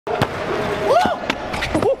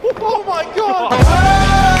Oh my god!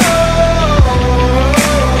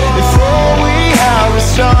 If all we have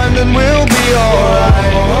is time, then we'll be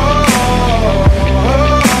alright.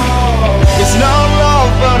 It's not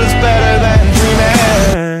love, but it's better than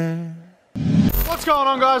dreaming. What's going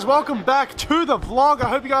on, guys? Welcome back to the vlog. I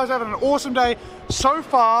hope you guys are having an awesome day so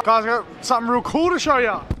far. Guys, I got something real cool to show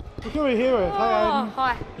you. Look who we're here with. Hey, Aiden.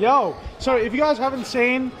 Hi. Yo, so if you guys haven't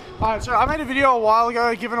seen, so I made a video a while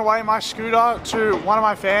ago giving away my scooter to one of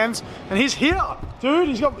my fans, and he's here. Dude,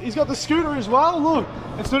 he's got the scooter as well. Look,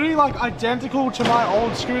 it's literally like identical to my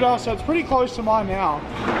old scooter, so it's pretty close to mine now.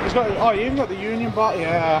 He's got, oh, you even got the Union butt,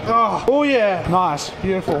 yeah. Oh yeah, nice,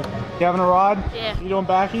 beautiful. You having a ride? Yeah. You doing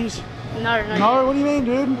backies? No. No, what do you mean,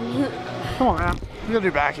 dude? Come on, man. You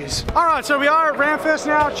gotta do backies. All right, so we are at Rampfest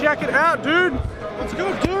now. Check it out, dude. Let's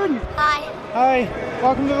go, dude. Hi. Hey,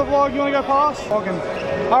 welcome to the vlog. You wanna go past? Vlogging.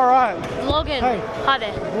 All right. Vlogging. Hey. Hi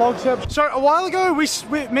there. Vlog step. So a while ago, me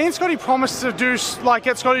and Scotty promised to do,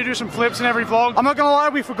 get Scotty to do some flips in every vlog. I'm not gonna lie,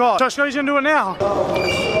 we forgot. So Scotty's gonna do it now.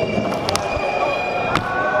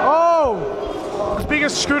 Oh! The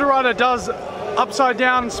biggest scooter rider does upside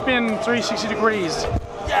down spin 360 degrees.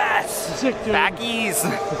 Yes! Sick, dude. Backies!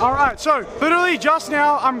 Alright, so literally just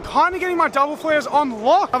now, I'm kind of getting my double flares on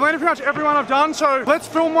lock. I've landed pretty much every one I've done, so let's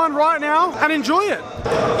film one right now and enjoy it.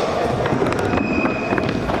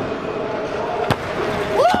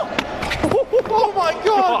 Oh my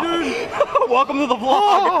god, dude! Welcome to the vlog!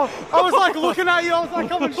 Oh, I was like looking at you, I was like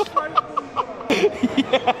coming straight.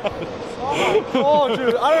 Yes. Oh,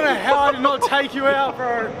 dude, I don't know how I did not take you out,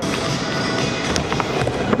 bro.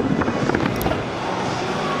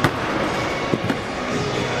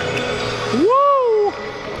 Woo!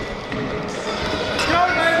 Let's go,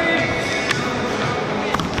 baby!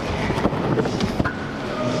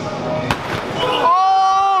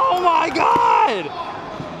 Oh my god!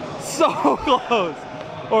 So close!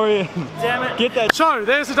 Orion. Damn it. Get that. So,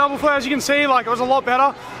 there's the double flare. As you can see, like, it was a lot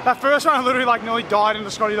better. That first one, I literally, like, nearly died into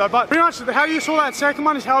Scotty, though. But pretty much, how you saw that second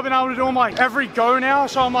one is how I've been able to do them, like, every go now.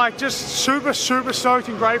 So I'm, like, just super stoked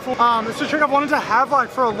and grateful. It's a trick I've wanted to have, like,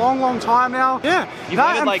 for a long time now. Yeah. You've that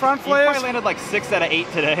landed, and like, front flares. You probably landed, like, 6 out of 8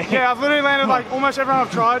 today. Yeah, I've literally landed, like, almost everyone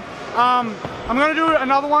I've tried. I'm going to do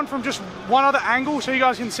another one from just one other angle so you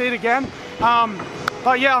guys can see it again.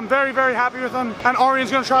 But yeah, I'm very happy with them. And Orion's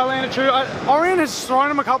gonna try to land it too. Orion has thrown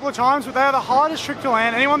them a couple of times, but they're the hardest trick to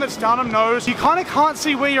land. Anyone that's done them knows you kind of can't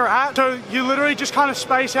see where you're at. So you literally just kind of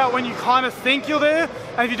space out when you kind of think you're there.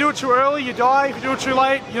 And if you do it too early, you die. If you do it too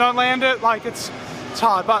late, you don't land it. Like, it's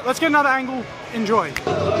hard. But let's get another angle. Enjoy.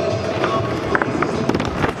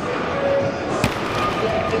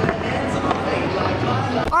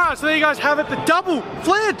 Alright, so there you guys have it. The double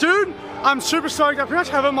flare, dude. I'm super stoked. I pretty much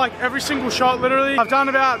have them like every single shot, literally. I've done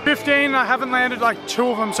about 15 and I haven't landed like 2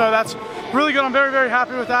 of them, so that's really good. I'm very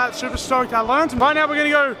happy with that. Super stoked I learned. Right now we're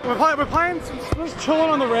gonna go, we're playing, we're just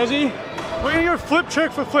chilling on the resi. We're gonna go flip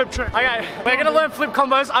trick for flip trick. Okay, we're gonna learn flip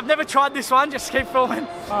combos. I've never tried this one, just keep filming.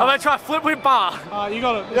 I'm gonna try flip with bar. You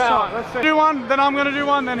got it. Yeah, let's do one, then I'm gonna do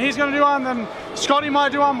one, then he's gonna do one, then Scotty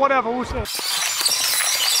might do one, whatever, we'll see.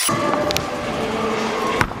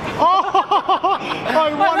 Oh,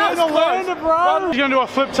 I wanted to land it, bro. He's gonna do a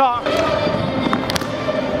flip top.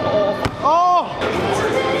 Oh.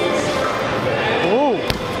 Oh.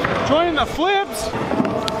 Joining the flips.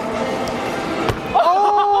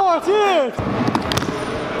 Oh, that's it.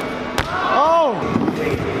 Oh.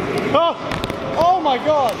 Oh. Oh my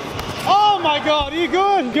god. Oh my god. Are you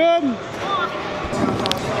good? Good.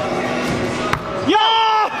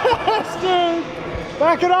 Yes, dude.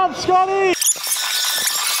 Back it up, Scotty.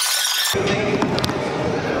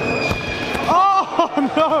 Oh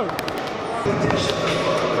no!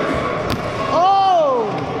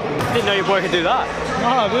 Oh! Didn't know your boy could do that. No,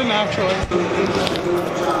 I didn't actually.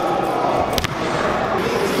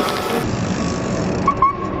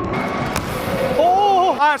 Oh!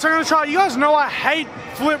 Alright, so I'm gonna try. You guys know I hate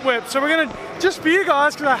flip whip, so we're gonna, just for you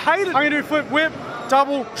guys, because I hate it, I'm gonna do flip whip,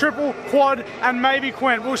 double, triple, quad, and maybe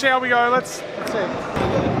quint. We'll see how we go. Let's see.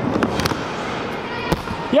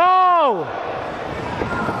 Yo!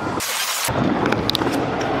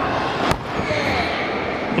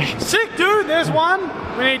 Sick, dude. There's one.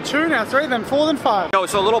 We need 2 now, 3, then 4, then 5. Yo,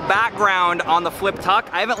 so a little background on the flip tuck.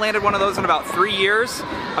 I haven't landed one of those in about 3 years.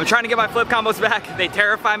 I'm trying to get my flip combos back. They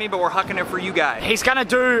terrify me, but we're hucking it for you guys. He's gonna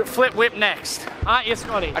do flip whip next. Aren't you,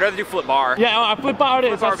 Scotty? I'd rather do flip bar. Yeah, flip bar it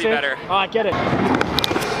is. Flip bar would be better. Alright, get it.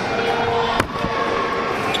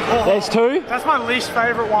 Oh, there's 2. That's my least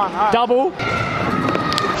favorite one. Right. Double.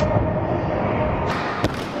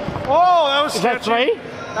 Oh, that was sketchy. Is that 3?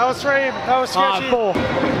 That was 3. That was sketchy. 4.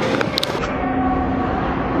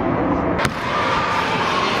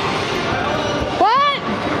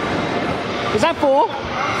 Was that 4?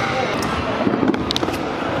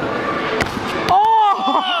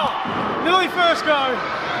 Oh! Nearly first go.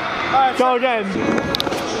 Alright, Go again.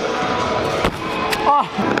 Oh!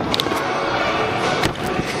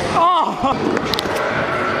 Oh!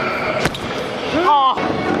 Oh!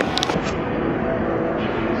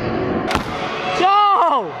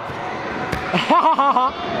 Go!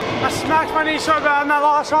 I smacked my knee so bad in that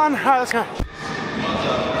last one. Alright, let's go.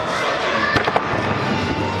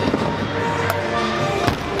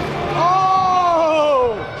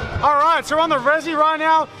 Alright, so we're on the resi right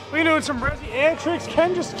now. We're doing some resi air tricks.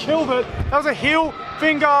 Ken just killed it. That was a heel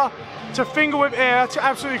finger to finger whip air. That's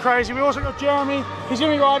absolutely crazy. We also got Jeremy. He's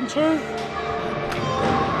gonna be riding too.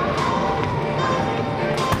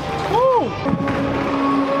 Woo!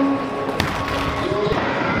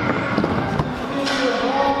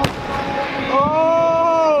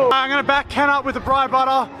 Oh! I'm gonna back Ken up with the bri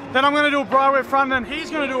butter. Then I'm gonna do a bri whip front, and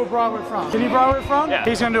he's gonna do a bri whip front. Can you bri whip front? Yeah.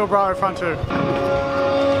 He's gonna do a bri whip front too.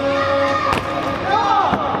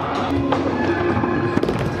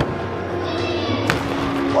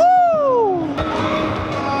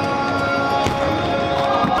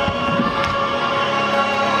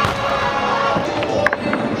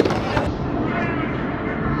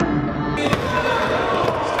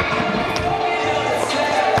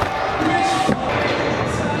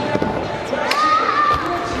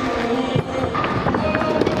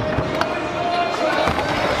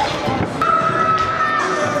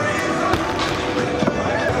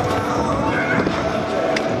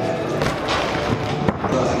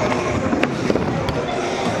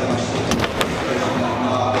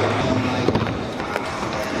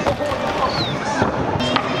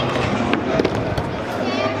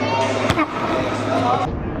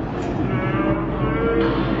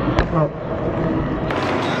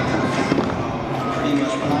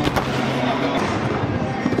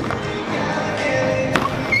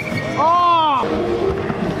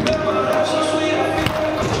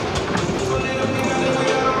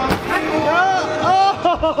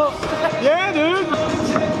 Yeah, dude.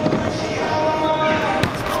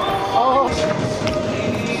 Oh.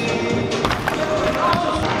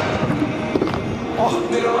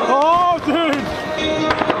 Oh, dude.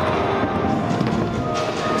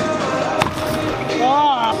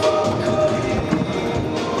 Ah.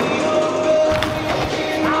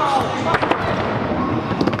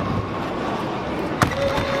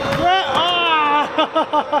 Yeah. Ah.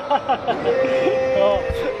 Oh,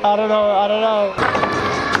 I don't know.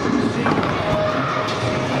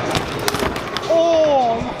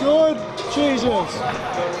 Oh, good. Jesus.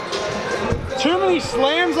 Too many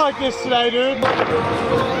slams like this today, dude.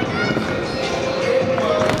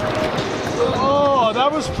 Oh, that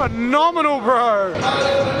was phenomenal, bro.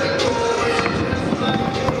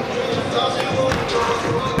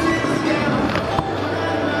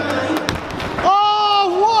 Oh,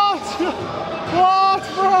 what? What,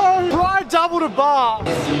 bro? Right double to bar.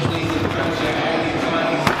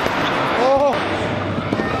 Oh.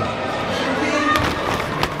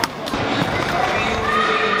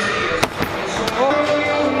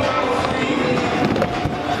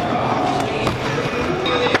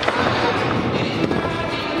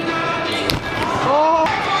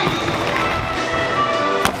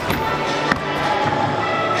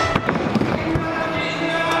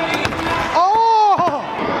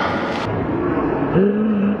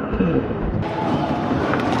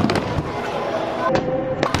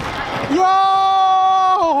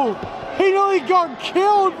 Yo! He nearly got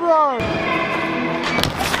killed, bro!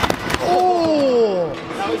 Oh!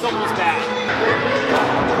 That was almost bad.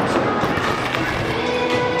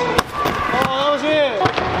 Oh, that was it!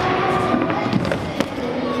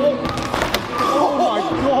 Oh my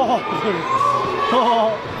god! Oh,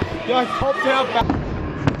 yeah, I popped out back.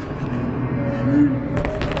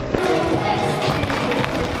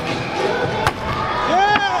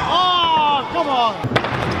 Yeah! Oh, come on!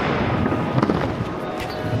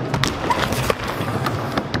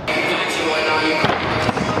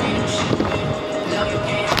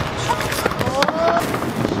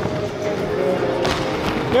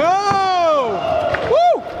 Go!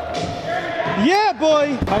 Woo! Yeah,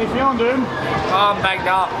 boy! How you feeling, dude? I'm backed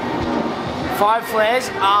up. 5 flares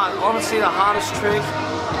are honestly the hardest trick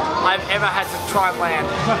I've ever had to try and land.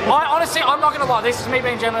 Honestly, I'm not gonna lie, this is me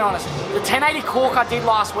being genuinely honest. The 1080 cork I did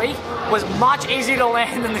last week was much easier to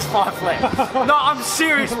land than this 5 flare. No, I'm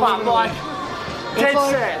serious, but like, dead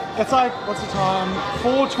set. It's like, what's the time?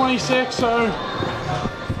 4:26, so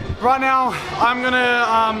right now I'm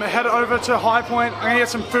gonna head over to High Point. I'm gonna get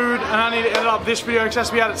some food and I need to edit up this video because it has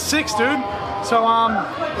to be out at 6, dude. So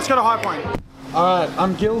let's go to High Point. Alright,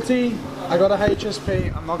 I'm guilty. I got a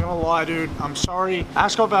HSP. I'm not gonna lie, dude. I'm sorry.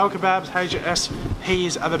 Ascot Bell Kebabs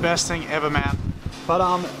HSPs are the best thing ever, man. But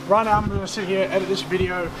right now I'm gonna sit here, edit this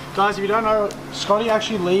video. Guys, if you don't know, Scotty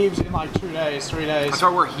actually leaves in like 2 days, 3 days. That's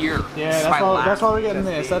why we're here. Yeah, that's why we're getting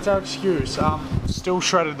this. That's our excuse. Still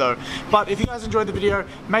shredded though. But if you guys enjoyed the video,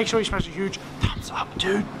 make sure you smash a huge thumbs up,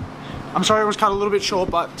 dude. I'm sorry it was cut a little bit short,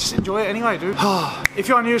 but just enjoy it anyway, dude. If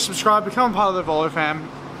you're new, subscribe, become part of the Volofam,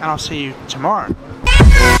 and I'll see you tomorrow.